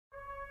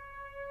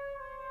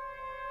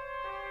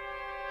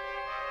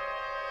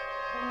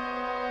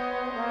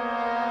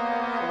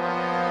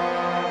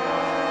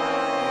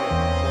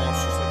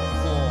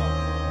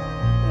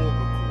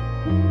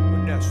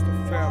That's the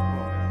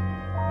Pharaoh.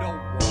 No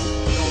one,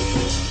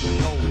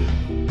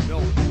 no.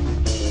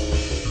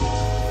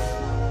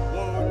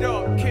 Word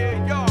up, kid,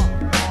 y'all.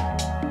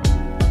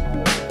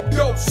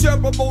 Yo,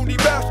 ceremony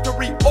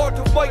mastery, art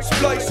of mic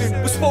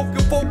splicing. With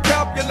spoken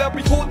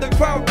vocabulary, hold the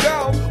crowd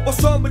down, while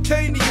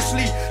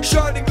simultaneously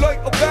shining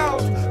like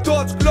ABOUND.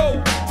 Thoughts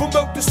glow from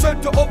out the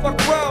center of my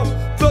crown.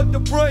 Flood the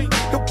brain,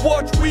 the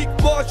watch weak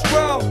march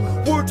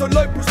round. Words are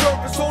like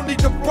preservers, only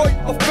the bright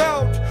are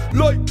found.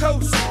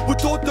 Lighthouse,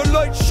 with all the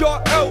light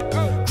shot out.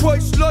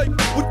 Christ-like,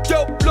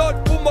 without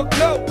blood for my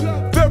clout.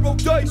 Pharaoh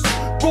dice,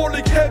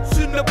 rolling heads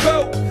in the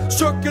belt.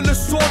 Circular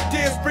sword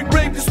dance, bring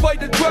rain despite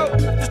the drought.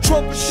 The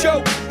trumpet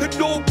shout, and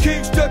no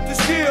king's death is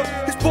near.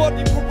 His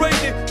body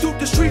paraded through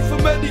the streets for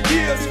many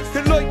years.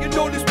 Enlightened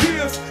all his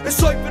peers, and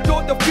siphoned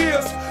all the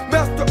fears.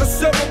 Master of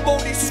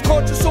ceremonies, his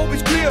conscience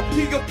always clear.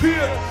 He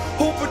appeared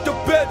over the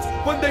beds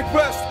when they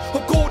rest.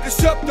 A golden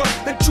scepter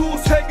and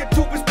jewels hanging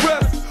to his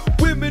breast.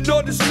 Women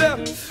on his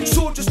left,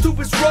 soldiers to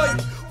his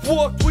right.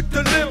 Walked with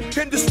the limp,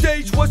 and the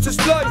stage was his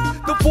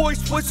life. The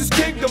voice was his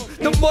kingdom,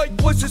 the mic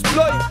was his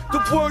blight.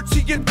 The words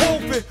he had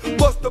woven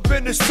must have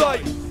been his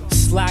sight.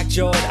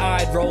 Slack-jawed,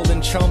 eyed,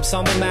 rolling chumps.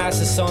 I'm a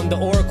master son. The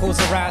oracle's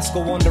a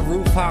rascal on the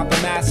rooftop.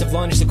 A massive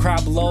lunge, the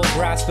crowd below.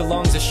 Grasp the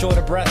lungs, a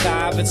shorter breath. The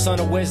avid son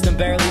of wisdom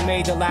barely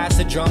made the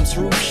last of jumps.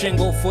 Roof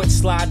shingle, foot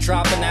slide,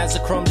 dropping as the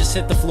crumb just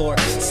hit the floor.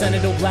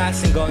 Senator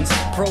blasting guns,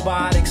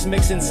 probiotics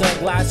mixing some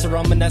glass of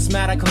rum. And that's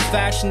mad, I come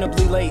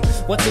fashionably late.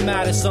 What's the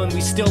matter, son?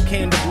 We still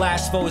came to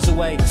blast foes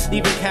away.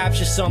 Even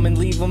capture some and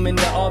leave them in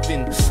the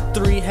oven.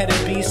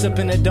 Three-headed beasts up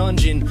in a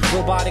dungeon.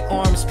 Robotic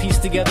arms piece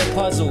together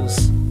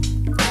puzzles.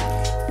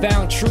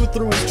 Found truth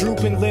through his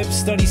drooping lips.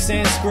 Study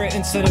Sanskrit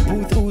instead of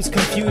booth ooze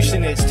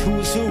Confucianist.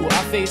 Who's who?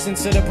 I face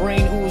instead of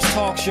brain ooze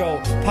talk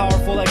show.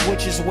 Powerful like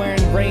witches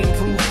wearing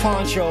rainproof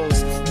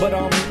ponchos. But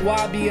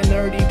why be a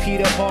nerdy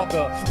Peter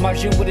Parker?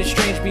 Marching with a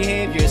strange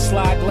behavior.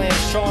 Sly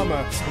glance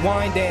charmer.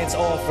 Wine dance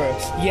offer.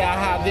 Yeah, I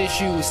have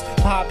issues.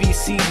 Poppy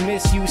seed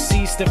misuse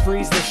cease to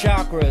freeze the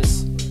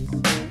chakras.